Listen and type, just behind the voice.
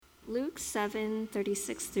Luke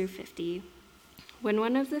 7:36 through 50. When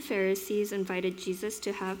one of the Pharisees invited Jesus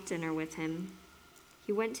to have dinner with him,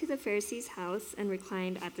 he went to the Pharisee's house and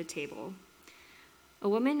reclined at the table. A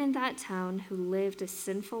woman in that town who lived a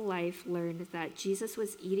sinful life learned that Jesus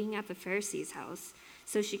was eating at the Pharisee's house,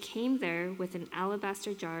 so she came there with an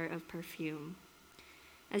alabaster jar of perfume.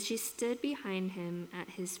 As she stood behind him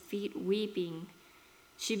at his feet weeping,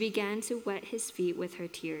 she began to wet his feet with her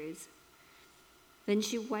tears. Then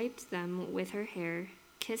she wiped them with her hair,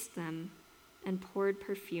 kissed them, and poured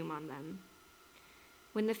perfume on them.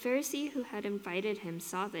 When the Pharisee who had invited him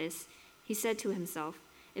saw this, he said to himself,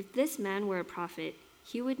 "If this man were a prophet,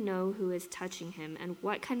 he would know who is touching him and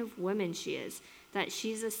what kind of woman she is, that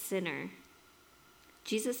she's a sinner."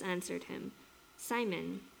 Jesus answered him,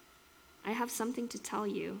 "Simon, I have something to tell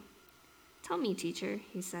you." "Tell me, teacher,"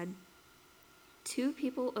 he said. 2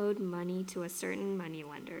 people owed money to a certain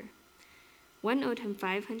moneylender. One owed him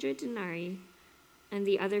 500 denarii and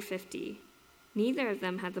the other 50. Neither of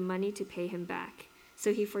them had the money to pay him back,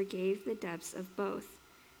 so he forgave the debts of both.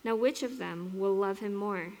 Now which of them will love him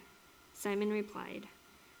more? Simon replied,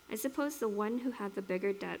 "I suppose the one who had the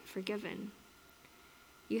bigger debt forgiven."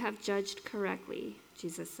 "You have judged correctly,"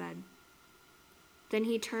 Jesus said. Then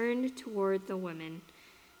he turned toward the woman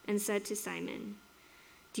and said to Simon,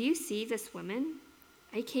 "Do you see this woman?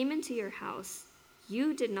 I came into your house.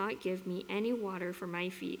 You did not give me any water for my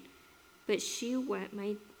feet, but she wet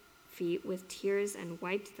my feet with tears and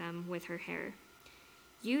wiped them with her hair.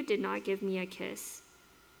 You did not give me a kiss,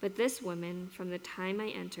 but this woman, from the time I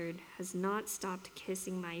entered, has not stopped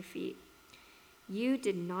kissing my feet. You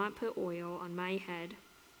did not put oil on my head,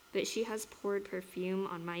 but she has poured perfume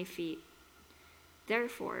on my feet.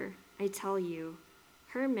 Therefore, I tell you,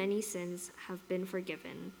 her many sins have been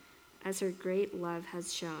forgiven, as her great love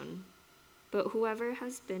has shown. But whoever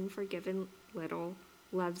has been forgiven little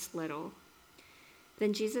loves little."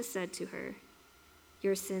 Then Jesus said to her,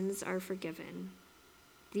 "Your sins are forgiven."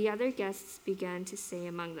 The other guests began to say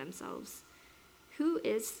among themselves, "Who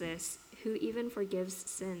is this who even forgives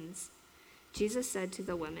sins?" Jesus said to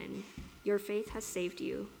the woman, "Your faith has saved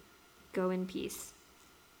you. Go in peace."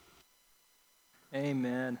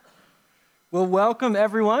 Amen. Well, welcome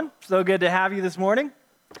everyone. So good to have you this morning.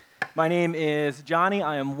 My name is Johnny.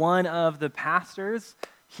 I am one of the pastors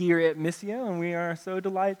here at Missio, and we are so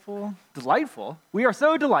delightful. We are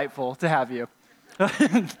so delightful to have you.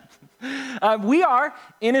 We are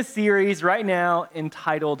in a series right now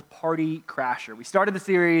entitled Party Crasher. We started the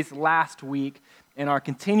series last week and are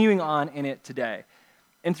continuing on in it today.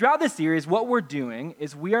 And throughout this series, what we're doing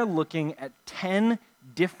is we are looking at 10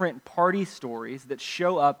 different party stories that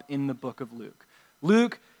show up in the book of Luke.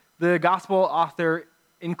 Luke, the gospel author,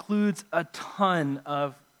 includes a ton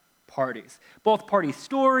of parties, both party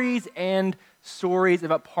stories and stories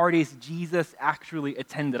about parties Jesus actually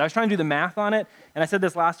attended. I was trying to do the math on it, and I said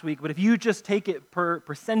this last week, but if you just take it per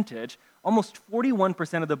percentage, almost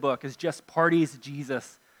 41% of the book is just parties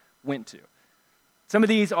Jesus went to. Some of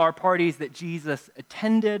these are parties that Jesus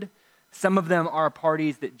attended. Some of them are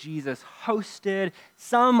parties that Jesus hosted.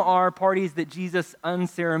 Some are parties that Jesus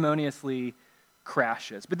unceremoniously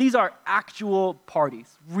crashes. But these are actual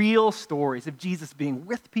parties, real stories of Jesus being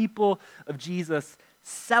with people, of Jesus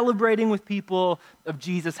celebrating with people, of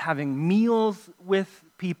Jesus having meals with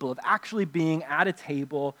people, of actually being at a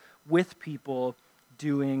table with people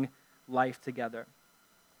doing life together.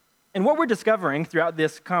 And what we're discovering throughout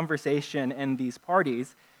this conversation and these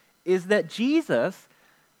parties is that Jesus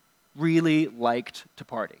really liked to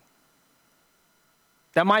party.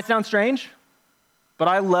 That might sound strange, but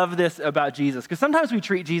I love this about Jesus, because sometimes we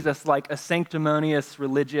treat Jesus like a sanctimonious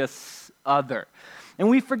religious other. And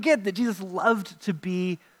we forget that Jesus loved to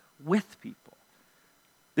be with people,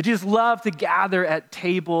 that Jesus loved to gather at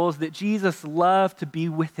tables, that Jesus loved to be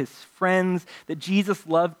with his friends, that Jesus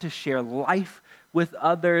loved to share life with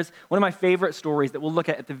others. One of my favorite stories that we'll look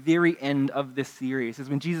at the very end of this series is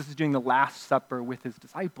when Jesus is doing the Last Supper with his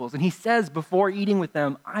disciples. And he says before eating with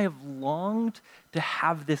them, "I have longed to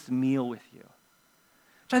have this meal with you."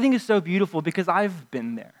 Which I think is so beautiful because I've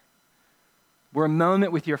been there, where a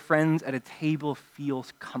moment with your friends at a table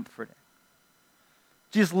feels comforting.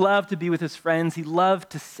 Jesus loved to be with his friends. He loved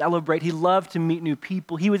to celebrate. He loved to meet new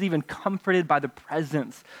people. He was even comforted by the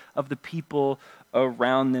presence of the people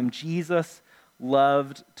around them. Jesus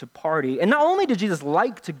loved to party. And not only did Jesus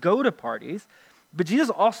like to go to parties, but Jesus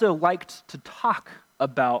also liked to talk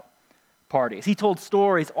about parties. He told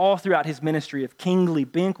stories all throughout his ministry of kingly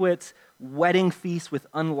banquets, wedding feasts with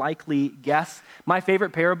unlikely guests. My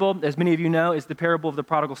favorite parable, as many of you know, is the parable of the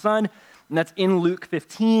prodigal son, and that's in Luke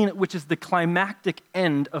 15, which is the climactic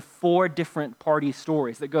end of 4 different party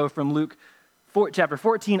stories that go from Luke chapter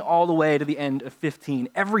 14 all the way to the end of 15.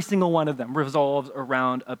 Every single one of them revolves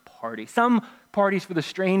around a party. Some parties for the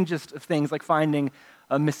strangest of things, like finding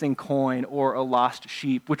a missing coin or a lost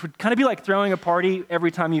sheep, which would kind of be like throwing a party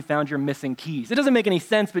every time you found your missing keys. It doesn't make any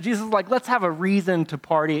sense, but Jesus is like, let's have a reason to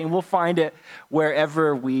party, and we'll find it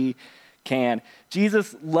wherever we can.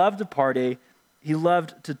 Jesus loved to party. He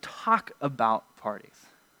loved to talk about parties.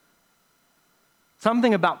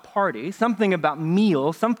 Something about parties, something about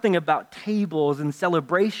meals, something about tables and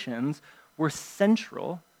celebrations were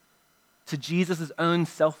central to Jesus' own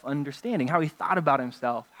self-understanding, how he thought about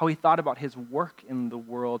himself, how he thought about his work in the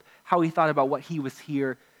world, how he thought about what he was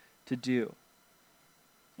here to do.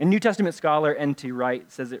 And New Testament scholar N.T. Wright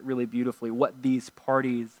says it really beautifully, what these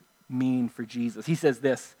parties mean for Jesus. He says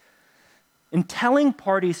this: in telling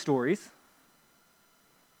party stories,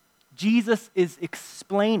 Jesus is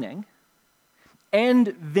explaining and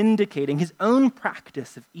vindicating his own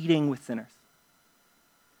practice of eating with sinners.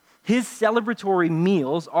 His celebratory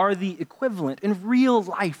meals are the equivalent in real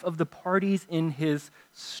life of the parties in his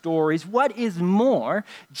stories. What is more,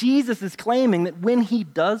 Jesus is claiming that when he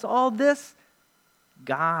does all this,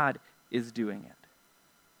 God is doing it.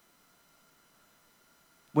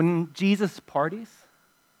 When Jesus parties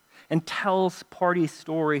and tells party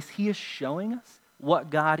stories, he is showing us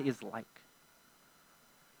what God is like.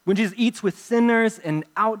 When Jesus eats with sinners and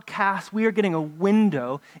outcasts, we are getting a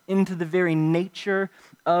window into the very nature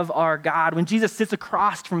of our God. When Jesus sits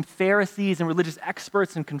across from Pharisees and religious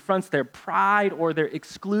experts and confronts their pride or their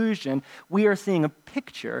exclusion, we are seeing a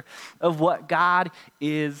picture of what God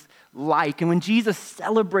is like. And when Jesus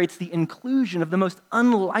celebrates the inclusion of the most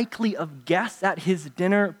unlikely of guests at his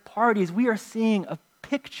dinner parties, we are seeing a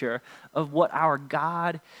picture of what our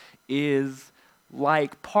God is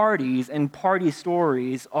like. Parties and party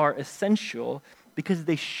stories are essential because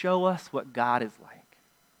they show us what God is like.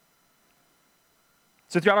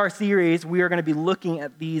 So throughout our series, we are going to be looking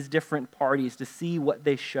at these different parties to see what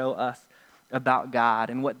they show us about God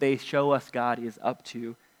and what they show us God is up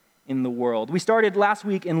to in the world. We started last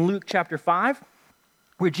week in Luke chapter 5,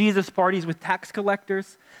 where Jesus parties with tax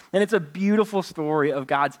collectors, and it's a beautiful story of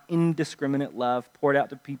God's indiscriminate love poured out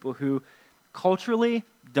to people who culturally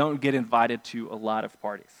don't get invited to a lot of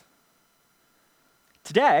parties.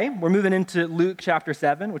 Today, we're moving into Luke chapter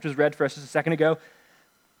 7, which was read for us just a second ago.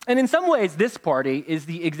 And in some ways, this party is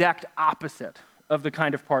the exact opposite of the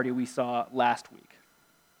kind of party we saw last week.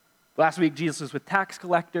 Last week, Jesus was with tax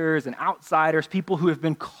collectors and outsiders, people who have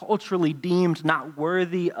been culturally deemed not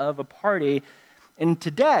worthy of a party. And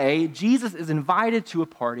today, Jesus is invited to a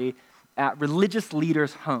party at religious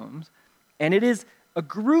leaders' homes, and it is a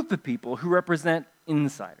group of people who represent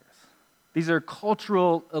insiders. These are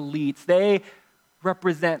cultural elites. They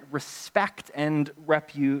represent respect and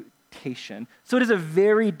reputation. So it is a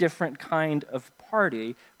very different kind of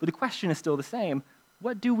party, but the question is still the same.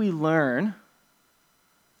 What do we learn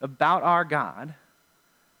about our God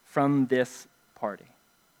from this party?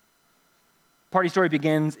 Party story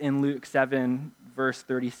begins in Luke 7, verse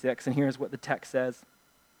 36, and here's what the text says.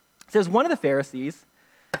 It says, one of the Pharisees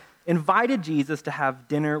invited Jesus to have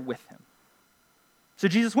dinner with him. So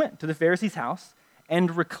Jesus went to the Pharisee's house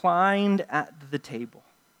and reclined at the table.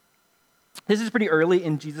 This is pretty early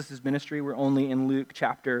in Jesus' ministry. We're only in Luke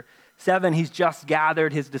chapter 7. He's just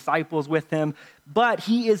gathered his disciples with him, but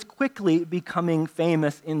he is quickly becoming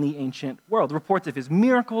famous in the ancient world. Reports of his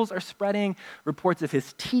miracles are spreading. Reports of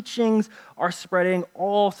his teachings are spreading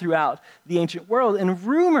all throughout the ancient world. And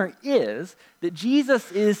rumor is that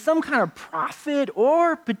Jesus is some kind of prophet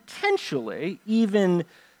or potentially even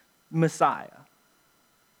Messiah.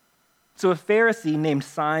 So a Pharisee named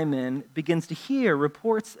Simon begins to hear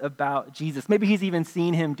reports about Jesus. Maybe he's even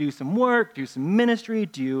seen him do some work, do some ministry,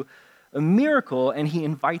 do a miracle, and he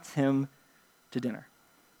invites him to dinner.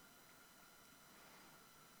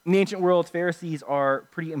 In the ancient world, Pharisees are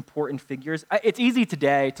pretty important figures. It's easy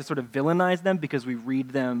today to sort of villainize them because we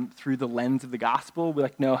read them through the lens of the gospel. We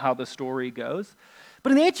know how the story goes.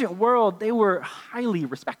 But in the ancient world, they were highly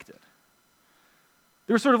respected.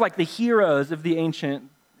 They were sort of like the heroes of the ancient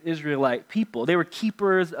Israelite people. They were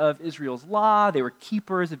keepers of Israel's law. They were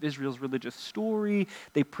keepers of Israel's religious story.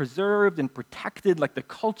 They preserved and protected the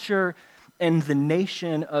culture and the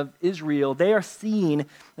nation of Israel. They are seen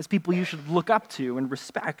as people you should look up to and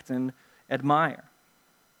respect and admire.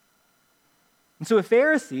 And so a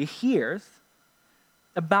Pharisee hears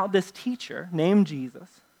about this teacher named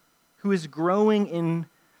Jesus who is growing in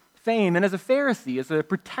fame. And as a Pharisee, as a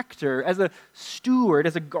protector, as a steward,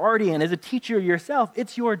 as a guardian, as a teacher yourself,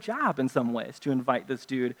 it's your job in some ways to invite this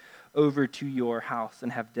dude over to your house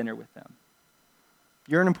and have dinner with them.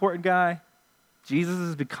 You're an important guy. Jesus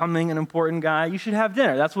is becoming an important guy. You should have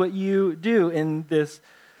dinner. That's what you do in this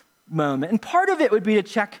moment. And part of it would be to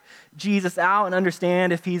check Jesus out and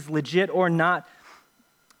understand if he's legit or not.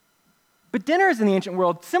 But dinners in the ancient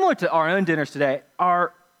world, similar to our own dinners today,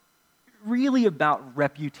 are really about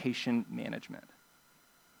reputation management.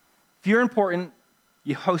 If you're important,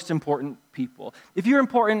 you host important people. If you're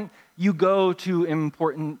important, you go to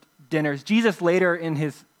important dinners. Jesus later in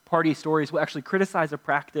his party stories will actually criticize a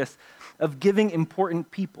practice of giving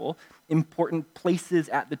important people important places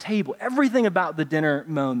at the table. Everything about the dinner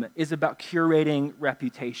moment is about curating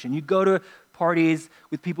reputation. You go to parties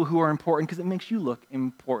with people who are important because it makes you look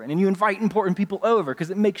important. And you invite important people over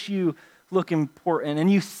because it makes you look important.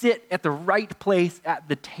 And you sit at the right place at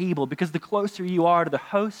the table because the closer you are to the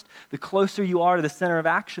host, the closer you are to the center of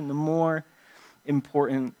action, the more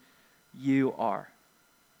important you are.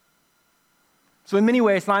 So in many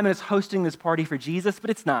ways, Simon is hosting this party for Jesus, but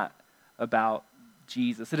it's not about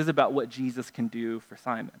Jesus. It is about what Jesus can do for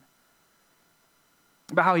Simon.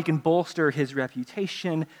 About how he can bolster his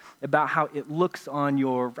reputation, about how it looks on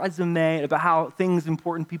your resume, about how things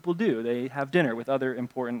important people do. They have dinner with other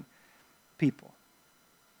important people.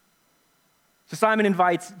 So Simon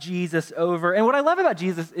invites Jesus over, and what I love about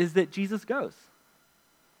Jesus is that Jesus goes.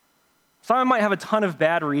 Simon might have a ton of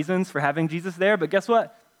bad reasons for having Jesus there, but guess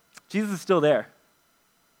what? Jesus is still there.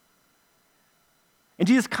 And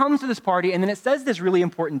Jesus comes to this party, and then it says this really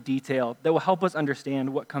important detail that will help us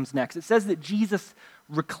understand what comes next. It says that Jesus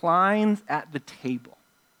reclines at the table.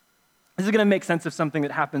 This is going to make sense of something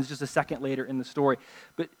that happens just a second later in the story.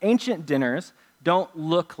 But ancient dinners don't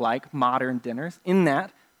look like modern dinners in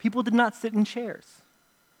that people did not sit in chairs.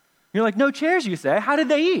 You're like, no chairs, you say? How did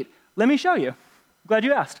they eat? Let me show you. I'm glad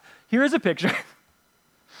you asked. Here is a picture.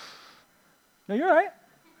 No, you're all right.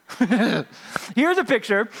 Here's a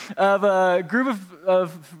picture of a group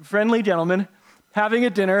of friendly gentlemen having a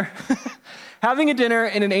dinner, having a dinner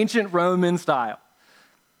in an ancient Roman style.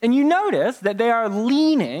 And you notice that they are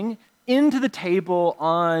leaning into the table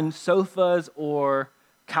on sofas or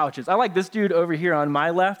couches. I like this dude over here on my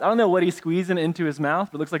left. I don't know what he's squeezing into his mouth,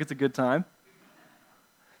 but it looks like it's a good time.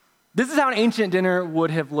 This is how an ancient dinner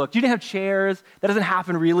would have looked. You didn't have chairs. That doesn't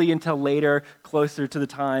happen really until later, closer to the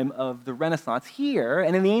time of the Renaissance. Here,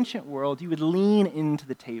 and in the ancient world, you would lean into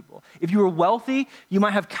the table. If you were wealthy, you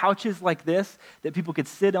might have couches like this that people could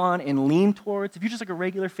sit on and lean towards. If you're just like a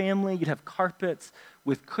regular family, you'd have carpets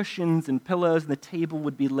with cushions and pillows, and the table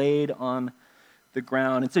would be laid on the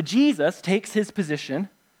ground. And so Jesus takes his position,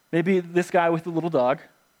 maybe this guy with the little dog.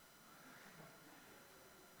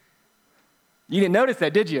 You didn't notice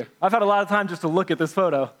that, did you? I've had a lot of time just to look at this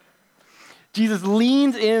photo. Jesus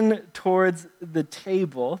leans in towards the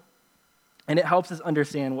table, and it helps us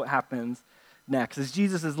understand what happens next. As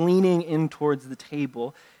Jesus is leaning in towards the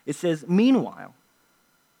table, it says, meanwhile,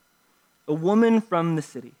 a woman from the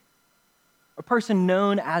city, a person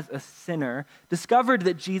known as a sinner, discovered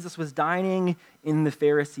that Jesus was dining in the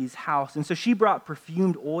Pharisee's house, and so she brought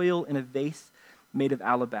perfumed oil in a vase made of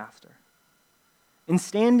alabaster. And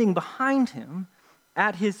standing behind him,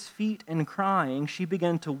 at his feet and crying, she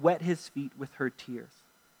began to wet his feet with her tears.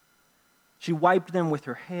 She wiped them with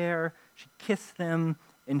her hair, she kissed them,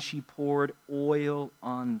 and she poured oil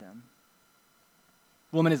on them.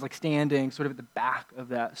 The woman is like standing sort of at the back of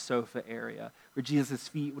that sofa area where Jesus'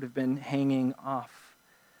 feet would have been hanging off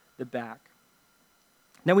the back.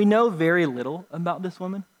 Now we know very little about this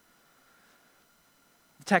woman.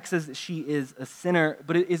 The text says that she is a sinner,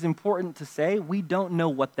 but it is important to say we don't know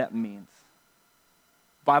what that means.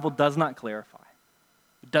 The Bible does not clarify.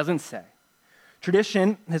 It doesn't say.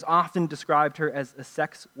 Tradition has often described her as a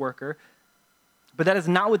sex worker, but that is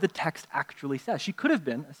not what the text actually says. She could have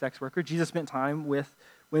been a sex worker. Jesus spent time with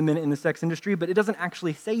women in the sex industry, but it doesn't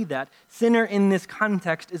actually say that. Sinner in this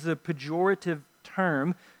context is a pejorative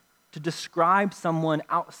term to describe someone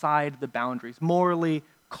outside the boundaries, morally,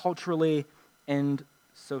 culturally, and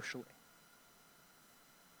socially.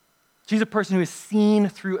 She's a person who is seen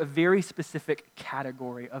through a very specific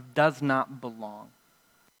category of does not belong,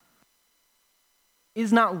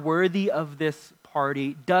 is not worthy of this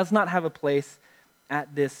party, does not have a place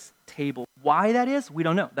at this table. Why that is, we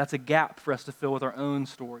don't know. That's a gap for us to fill with our own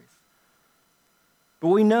stories. But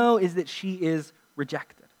what we know is that she is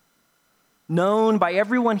rejected, known by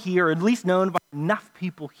everyone here, or at least known by enough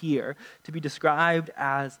people here to be described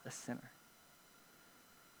as a sinner.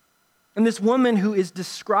 And this woman who is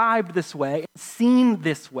described this way, seen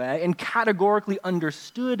this way, and categorically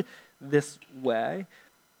understood this way,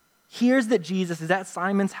 hears that Jesus is at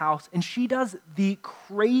Simon's house, and she does the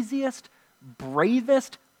craziest,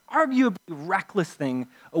 bravest, arguably reckless thing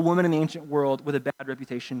a woman in the ancient world with a bad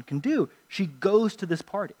reputation can do. She goes to this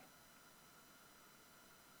party.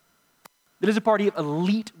 It is a party of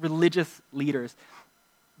elite religious leaders.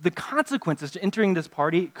 The consequences to entering this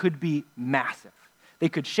party could be massive. They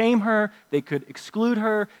could shame her, they could exclude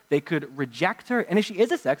her, they could reject her, and if she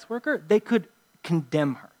is a sex worker, they could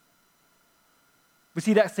condemn her. We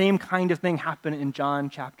see that same kind of thing happen in John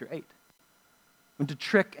chapter 8. When to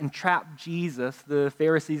trick and trap Jesus, the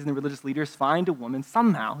Pharisees and the religious leaders find a woman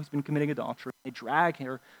somehow who's been committing adultery. They drag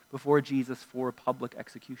her before Jesus for public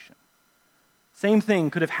execution. Same thing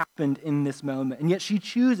could have happened in this moment, and yet she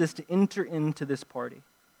chooses to enter into this party.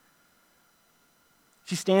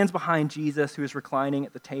 She stands behind Jesus, who is reclining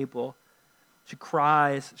at the table. She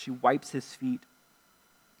cries, she wipes his feet.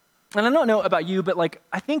 And I don't know about you, but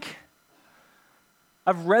I think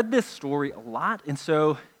I've read this story a lot, and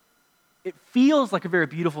so it feels like a very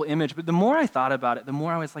beautiful image, but the more I thought about it, the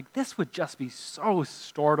more I was like, this would just be so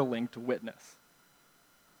startling to witness.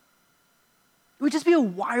 It would just be a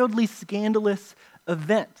wildly scandalous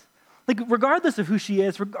event. Regardless of who she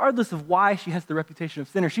is, regardless of why she has the reputation of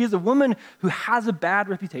sinner, she is a woman who has a bad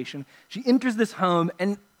reputation. She enters this home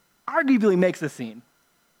and arguably makes a scene.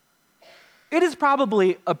 It is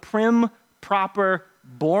probably a prim, proper,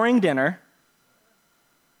 boring dinner.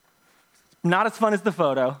 Not as fun as the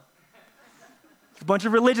photo. It's a bunch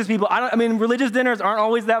of religious people. Religious dinners aren't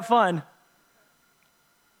always that fun.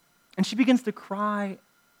 And she begins to cry.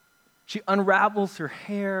 She unravels her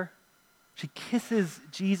hair. She kisses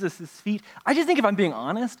Jesus' feet. I just think if I'm being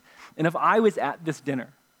honest, and if I was at this dinner,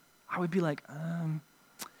 I would be like,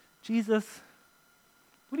 Jesus,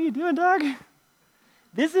 what are you doing, dog?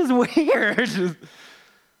 This is weird. If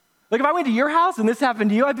I went to your house and this happened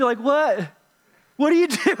to you, I'd be like, what? What are you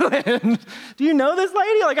doing? Do you know this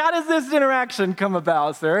lady? How does this interaction come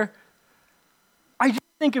about, sir? I just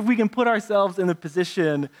think if we can put ourselves in the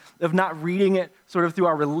position of not reading it sort of through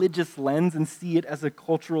our religious lens and see it as a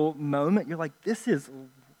cultural moment, you're like, this is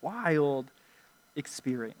a wild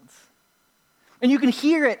experience. And you can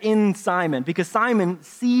hear it in Simon, because Simon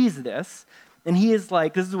sees this, and he is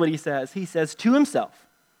like, this is what he says. He says to himself,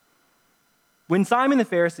 when Simon the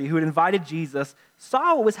Pharisee, who had invited Jesus,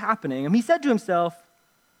 saw what was happening, he said to himself,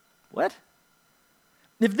 what?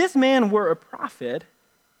 If this man were a prophet,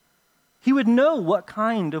 he would know what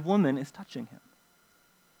kind of woman is touching him.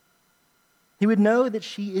 He would know that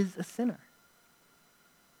she is a sinner.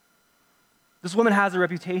 This woman has a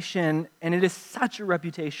reputation, and it is such a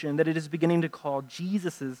reputation that it is beginning to call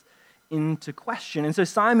Jesus's into question. And so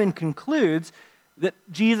Simon concludes that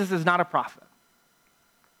Jesus is not a prophet.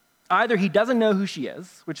 Either he doesn't know who she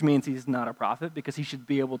is, which means he's not a prophet because he should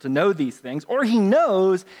be able to know these things, or he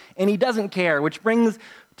knows and he doesn't care, which brings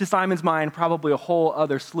to Simon's mind probably a whole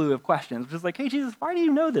other slew of questions, which is like, hey, Jesus, why do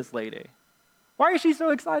you know this lady? Why is she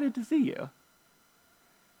so excited to see you?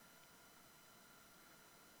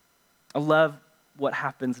 I love what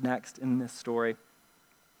happens next in this story.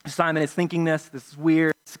 Simon is thinking this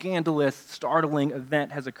weird, scandalous, startling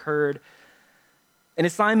event has occurred. And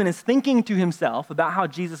as Simon is thinking to himself about how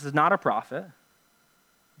Jesus is not a prophet,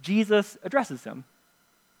 Jesus addresses him.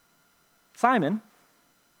 Simon,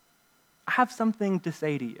 I have something to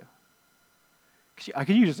say to you.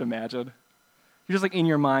 Can you just imagine? You're just in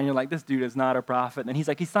your mind, you're like, this dude is not a prophet. And he's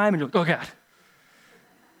like, he's Simon. You're like, oh God.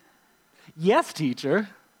 Yes, teacher.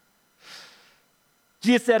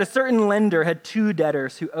 Jesus said, a certain lender had two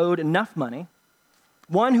debtors who owed enough money.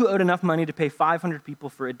 One who owed enough money to pay 500 people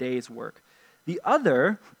for a day's work. The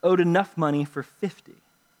other owed enough money for 50.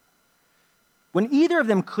 When either of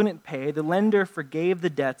them couldn't pay, the lender forgave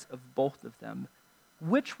the debts of both of them.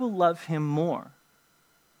 Which will love him more?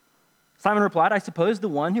 Simon replied, I suppose the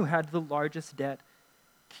one who had the largest debt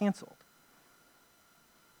canceled.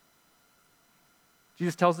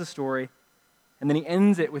 Jesus tells the story, and then he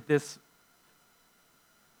ends it with this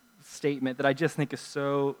statement that I just think is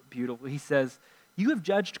so beautiful. He says, you have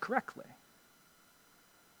judged correctly.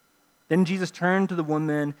 Then Jesus turned to the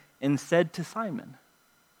woman and said to Simon,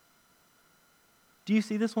 do you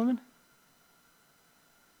see this woman?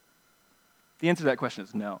 The answer to that question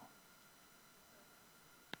is no.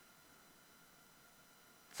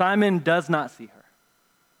 Simon does not see her.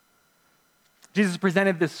 Jesus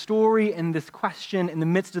presented this story and this question in the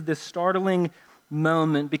midst of this startling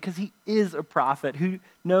moment because he is a prophet who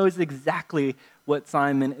knows exactly what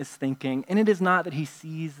Simon is thinking. And it is not that he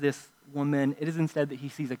sees this woman, it is instead that he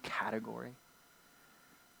sees a category.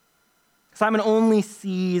 Simon only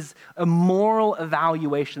sees a moral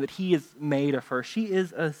evaluation that he has made of her. She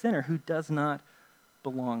is a sinner who does not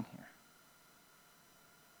belong here.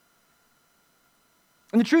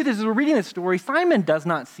 And the truth is, as we're reading this story, Simon does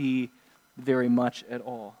not see very much at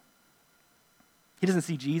all. He doesn't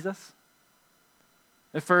see Jesus.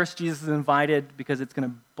 At first, Jesus is invited because it's going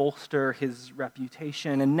to bolster his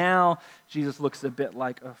reputation, and now Jesus looks a bit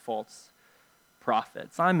like a false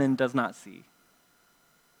prophet. Simon does not see.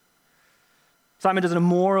 Simon does a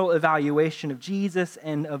moral evaluation of Jesus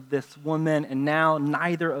and of this woman, and now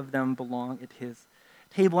neither of them belong at his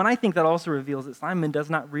table. And I think that also reveals that Simon does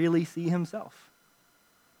not really see himself.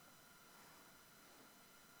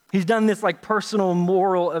 He's done this like personal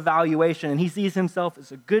moral evaluation, and he sees himself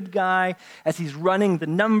as a good guy. As he's running the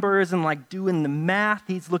numbers and like doing the math,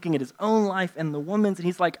 he's looking at his own life and the woman's, and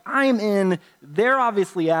he's like, I'm in, they're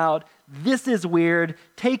obviously out, this is weird,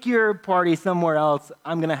 take your party somewhere else,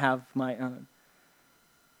 I'm going to have my own.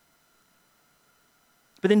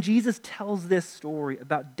 But then Jesus tells this story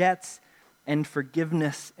about debts and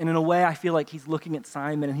forgiveness, and in a way I feel like he's looking at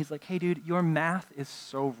Simon and he's like, hey dude, your math is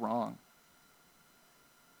so wrong.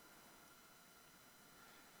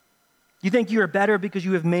 You think you are better because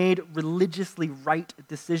you have made religiously right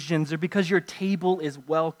decisions or because your table is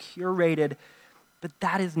well curated, but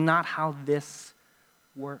that is not how this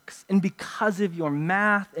works. And because of your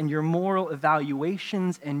math and your moral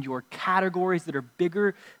evaluations and your categories that are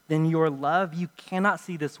bigger than your love, you cannot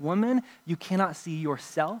see this woman, you cannot see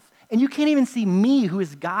yourself, and you can't even see me, who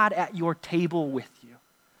is God, at your table with you.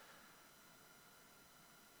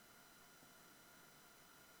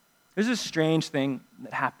 There's a strange thing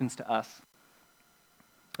that happens to us.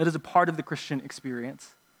 It is a part of the Christian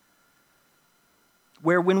experience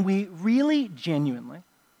where when we really genuinely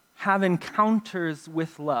have encounters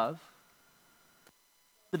with love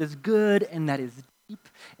that is good and that is deep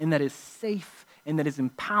and that is safe and that is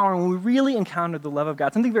empowering, when we really encounter the love of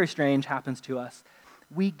God, something very strange happens to us.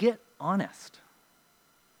 We get honest.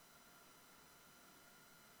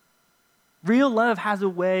 Real love has a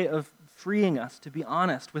way of freeing us to be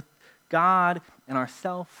honest with God and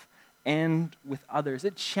ourselves and with others.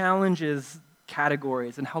 It challenges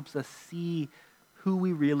categories and helps us see who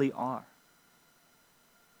we really are.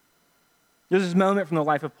 There's this moment from the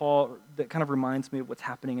life of Paul that kind of reminds me of what's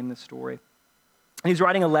happening in this story. And he's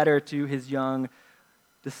writing a letter to his young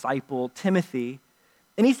disciple, Timothy,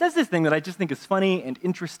 and he says this thing that I just think is funny and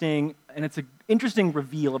interesting, and it's an interesting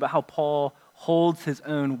reveal about how Paul holds his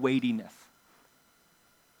own weightiness.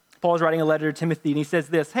 Paul is writing a letter to Timothy, and he says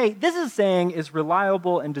this, hey, this is saying is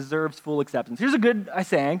reliable and deserves full acceptance. Here's a good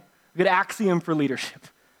saying, a good axiom for leadership.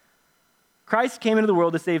 Christ came into the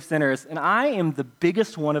world to save sinners, and I am the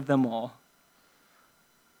biggest one of them all.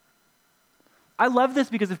 I love this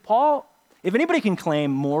because if anybody can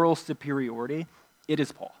claim moral superiority, it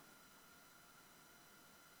is Paul.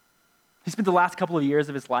 He spent the last couple of years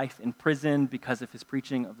of his life in prison because of his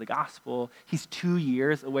preaching of the gospel. He's 2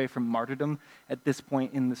 years away from martyrdom at this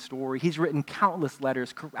point in the story. He's written countless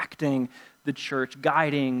letters correcting the church,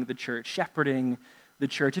 guiding the church, shepherding the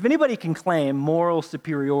church. If anybody can claim moral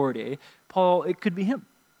superiority, Paul, it could be him.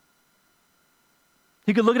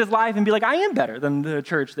 He could look at his life and be like, I am better than the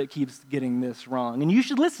church that keeps getting this wrong, and you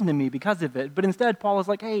should listen to me because of it. But instead, Paul is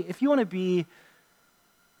like, hey, if you want to be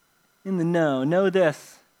in the know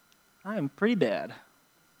this, I am pretty bad.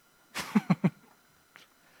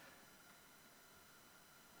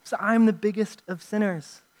 So I'm the biggest of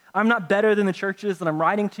sinners. I'm not better than the churches that I'm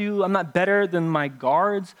writing to. I'm not better than my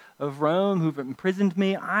guards of Rome who've imprisoned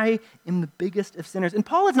me. I am the biggest of sinners. And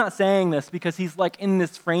Paul is not saying this because he's like in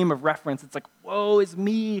this frame of reference. It's like, woe is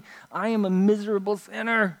me. I am a miserable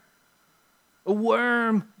sinner, a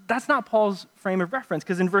worm. That's not Paul's frame of reference,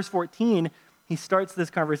 because in verse 14, he starts this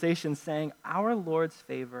conversation saying, our Lord's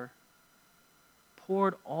favor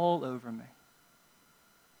poured all over me,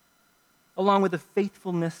 along with the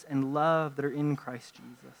faithfulness and love that are in Christ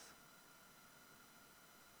Jesus.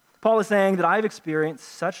 Paul is saying that I've experienced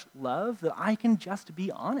such love that I can just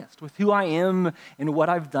be honest with who I am and what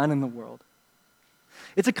I've done in the world.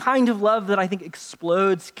 It's a kind of love that I think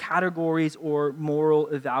explodes categories or moral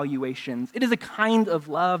evaluations. It is a kind of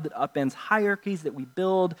love that upends hierarchies that we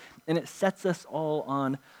build, and it sets us all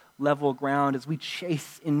on level ground as we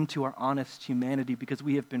chase into our honest humanity because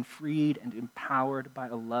we have been freed and empowered by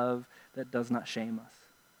a love that does not shame us.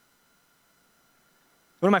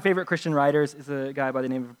 One of my favorite Christian writers is a guy by the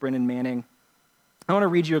name of Brennan Manning. I want to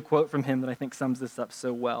read you a quote from him that I think sums this up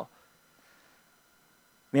so well.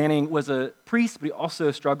 Manning was a priest, but he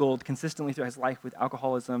also struggled consistently throughout his life with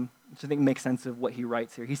alcoholism, which I think makes sense of what he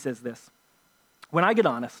writes here. He says this, when I get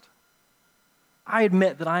honest, I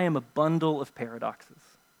admit that I am a bundle of paradoxes.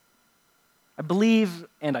 I believe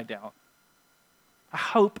and I doubt. I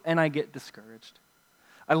hope and I get discouraged.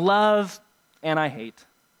 I love and I hate.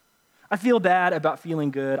 I feel bad about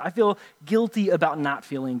feeling good. I feel guilty about not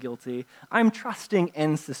feeling guilty. I'm trusting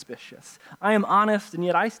and suspicious. I am honest, and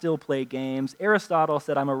yet I still play games. Aristotle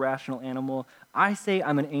said I'm a rational animal. I say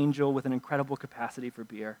I'm an angel with an incredible capacity for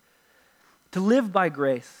beer. To live by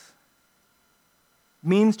grace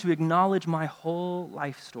means to acknowledge my whole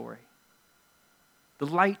life story, the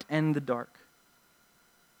light and the dark.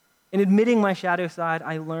 In admitting my shadow side,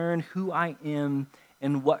 I learn who I am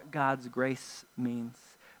and what God's grace means.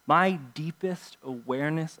 My deepest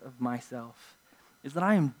awareness of myself is that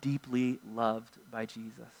I am deeply loved by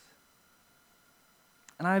Jesus.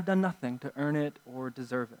 And I have done nothing to earn it or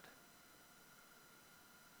deserve it.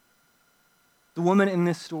 The woman in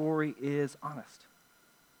this story is honest.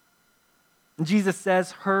 And Jesus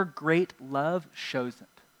says her great love shows it.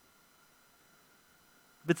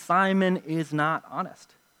 But Simon is not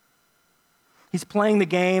honest. He's playing the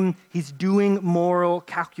game, he's doing moral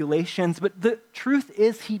calculations, but the truth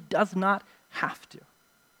is he does not have to.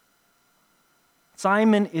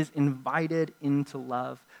 Simon is invited into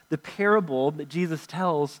love. The parable that Jesus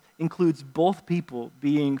tells includes both people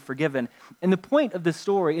being forgiven. And the point of this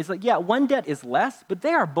story is that, one debt is less, but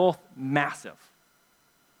they are both massive.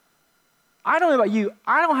 I don't know about you,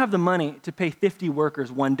 I don't have the money to pay 50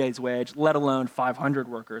 workers 1 day's wage, let alone 500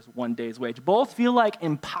 workers 1 day's wage. Both feel like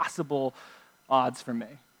impossible odds for me.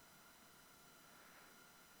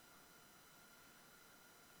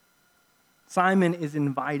 Simon is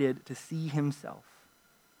invited to see himself,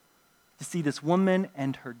 to see this woman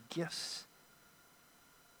and her gifts,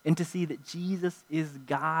 and to see that Jesus is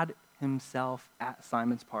God himself at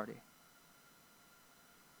Simon's party.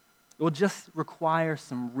 It will just require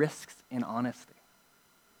some risks and honesty.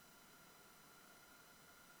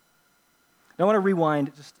 Now I want to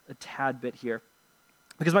rewind just a tad bit here,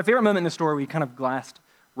 because my favorite moment in the story we kind of glassed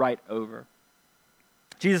right over.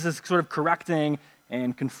 Jesus is sort of correcting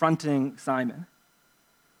and confronting Simon.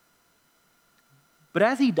 But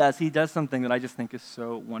as he does something that I just think is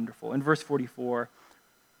so wonderful. In verse 44,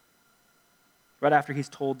 right after he's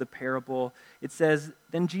told the parable, it says,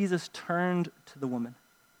 "Then Jesus turned to the woman."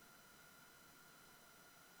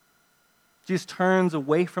 Jesus turns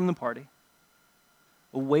away from the party,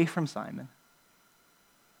 away from Simon,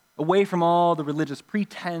 away from all the religious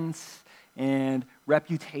pretense and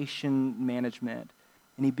reputation management,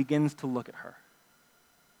 and he begins to look at her.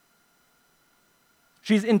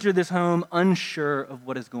 She's entered this home unsure of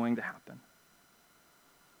what is going to happen.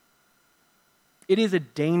 It is a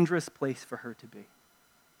dangerous place for her to be.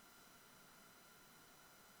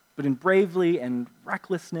 But in bravery and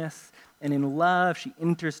recklessness and in love, she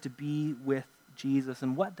enters to be with Jesus.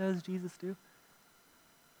 And what does Jesus do?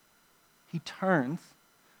 He turns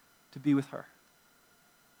to be with her.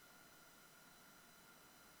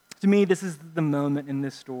 To me, this is the moment in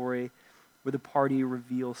this story where the party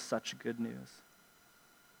reveals such good news.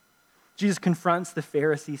 Jesus confronts the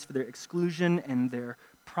Pharisees for their exclusion and their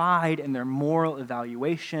pride and their moral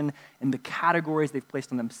evaluation and the categories they've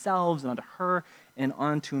placed on themselves and onto her and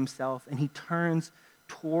onto himself. And he turns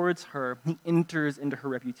towards her. He enters into her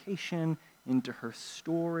reputation, into her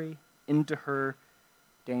story, into her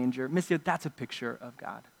danger. Missio, that's a picture of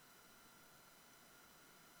God.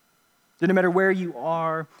 So no matter where you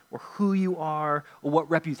are or who you are or what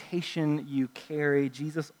reputation you carry,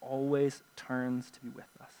 Jesus always turns to be with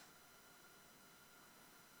us.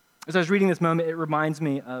 As I was reading this moment, it reminds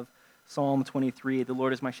me of Psalm 23, "The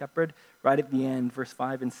Lord is my shepherd." Right at the end, verse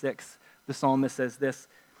 5 and 6, the psalmist says this,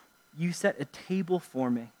 "You set a table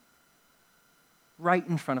for me right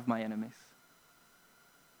in front of my enemies.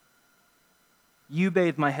 You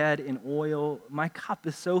bathe my head in oil. My cup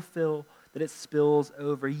is so full that it spills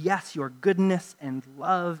over. Yes, your goodness and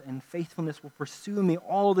love and faithfulness will pursue me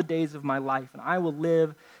all the days of my life, and I will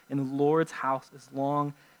live in the Lord's house as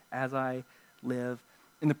long as I live."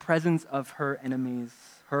 In the presence of her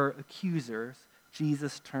enemies, her accusers,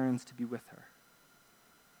 Jesus turns to be with her.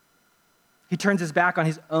 He turns his back on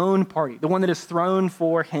his own party, the one that is thrown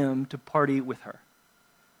for him to party with her.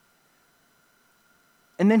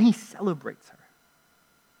 And then he celebrates her.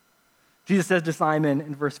 Jesus says to Simon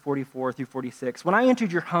in verse 44 through 46, "When I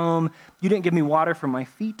entered your home, you didn't give me water for my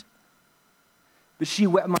feet, but she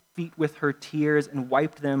wet my feet with her tears and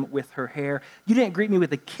wiped them with her hair. You didn't greet me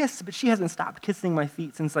with a kiss, but she hasn't stopped kissing my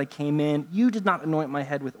feet since I came in. You did not anoint my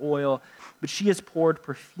head with oil, but she has poured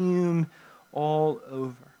perfume all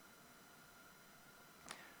over."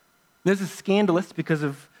 This is scandalous because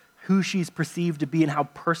of who she's perceived to be and how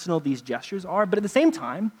personal these gestures are, but at the same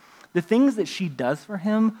time, the things that she does for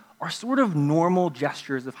him are sort of normal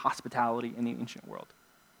gestures of hospitality in the ancient world.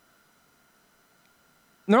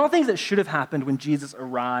 And they're all things that should have happened when Jesus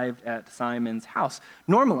arrived at Simon's house.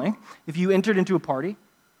 Normally, if you entered into a party,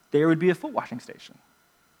 there would be a foot washing station.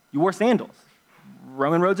 You wore sandals.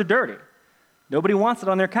 Roman roads are dirty. Nobody wants it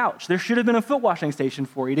on their couch. There should have been a foot washing station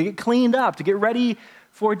for you to get cleaned up, to get ready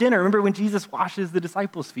for dinner. Remember when Jesus washes the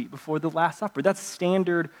disciples' feet before the Last Supper? That's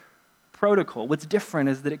standard protocol. What's different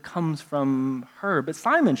is that it comes from her, but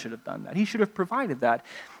Simon should have done that. He should have provided that.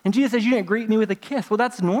 And Jesus says, you didn't greet me with a kiss. Well,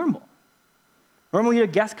 that's normal. Normally, a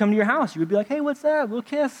guest come to your house. You would be like, hey, what's that? We'll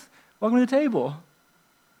kiss. Welcome to the table.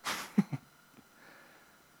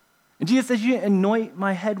 And Jesus says, you anoint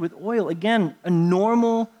my head with oil. Again, a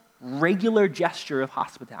normal, regular gesture of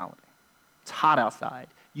hospitality. It's hot outside.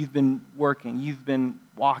 You've been working. You've been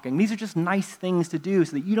walking. These are just nice things to do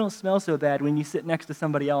so that you don't smell so bad when you sit next to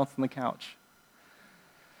somebody else on the couch.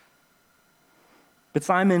 But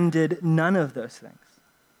Simon did none of those things.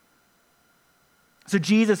 So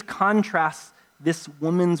Jesus contrasts this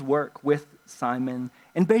woman's work with Simon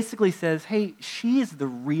and basically says, hey, she is the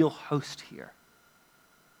real host here.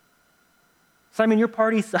 Simon, your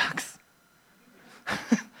party sucks.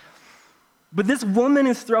 But this woman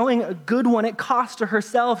is throwing a good one. It cost her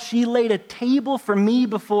herself. She laid a table for me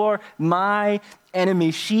before my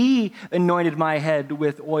enemy. She anointed my head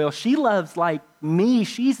with oil. She loves like me.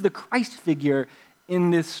 She's the Christ figure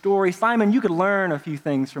in this story. Simon, you could learn a few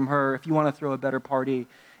things from her if you want to throw a better party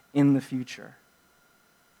in the future.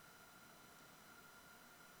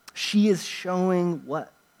 She is showing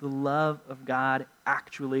what the love of God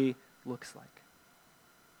actually looks like.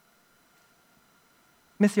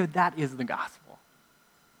 Missio, that is the gospel.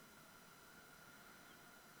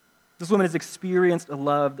 This woman has experienced a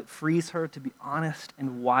love that frees her to be honest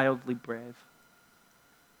and wildly brave.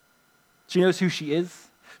 She knows who she is.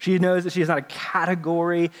 She knows that she is not a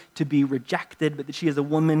category to be rejected, but that she is a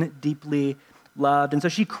woman deeply loved. And so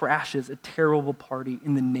she crashes a terrible party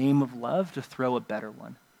in the name of love to throw a better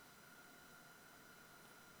one.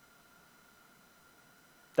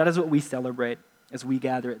 That is what we celebrate as we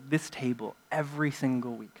gather at this table every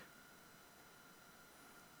single week.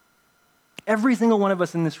 Every single one of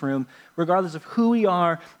us in this room, regardless of who we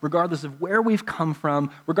are, regardless of where we've come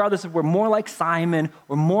from, regardless if we're more like Simon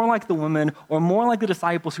or more like the woman or more like the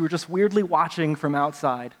disciples who were just weirdly watching from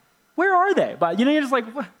outside. Where are they? But you're just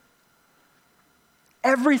like, what?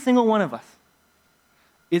 Every single one of us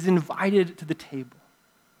is invited to the table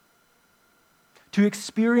to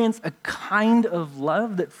experience a kind of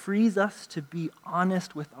love that frees us to be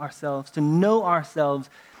honest with ourselves, to know ourselves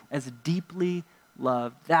as deeply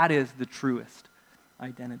loved. That is the truest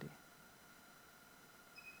identity.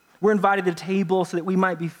 We're invited to the table so that we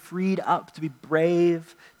might be freed up to be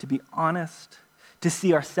brave, to be honest, to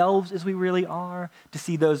see ourselves as we really are, to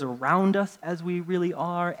see those around us as we really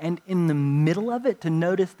are, and in the middle of it, to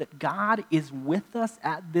notice that God is with us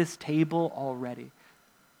at this table already.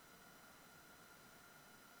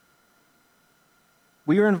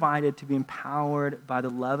 We are invited to be empowered by the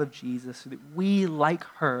love of Jesus so that we, like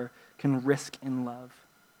her, can risk in love.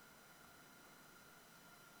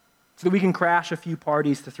 So that we can crash a few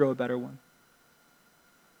parties to throw a better one.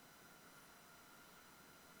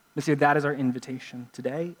 Missio, that is our invitation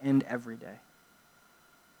today and every day.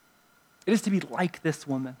 It is to be like this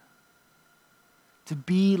woman, to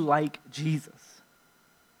be like Jesus,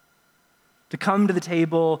 to come to the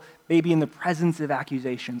table maybe in the presence of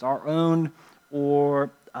accusations, our own or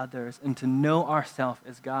others, and to know ourselves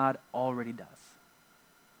as God already does.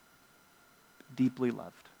 Deeply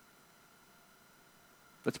loved.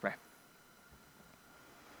 Let's pray.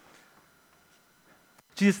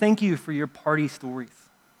 Jesus, thank you for your party stories.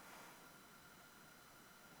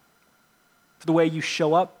 For the way you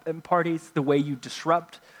show up at parties, the way you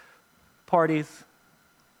disrupt parties,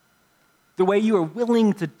 the way you are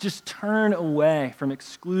willing to just turn away from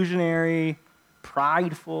exclusionary,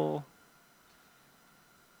 prideful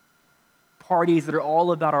parties that are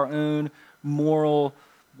all about our own moral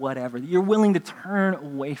whatever. You're willing to turn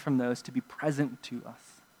away from those to be present to us,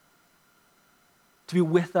 to be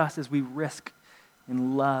with us as we risk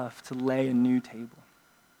in love to lay a new table.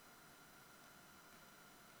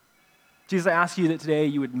 Jesus, I ask you that today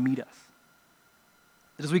you would meet us.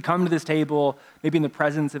 That as we come to this table, maybe in the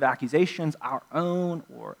presence of accusations, our own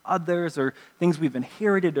or others, or things we've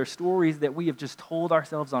inherited, or stories that we have just told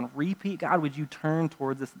ourselves on repeat, God, would you turn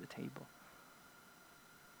towards us at the table?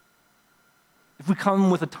 If we come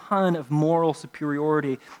with a ton of moral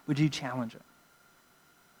superiority, would you challenge it?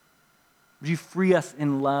 Would you free us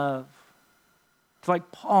in love to,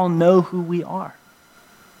 like Paul, know who we are?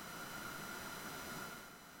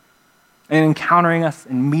 and encountering us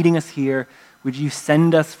and meeting us here, would you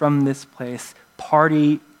send us from this place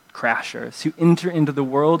party crashers who enter into the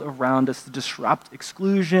world around us to disrupt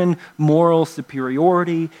exclusion, moral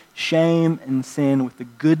superiority, shame, and sin with the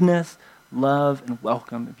goodness, love, and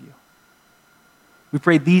welcome of you. We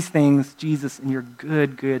pray these things, Jesus, in your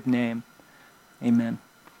good, good name. Amen.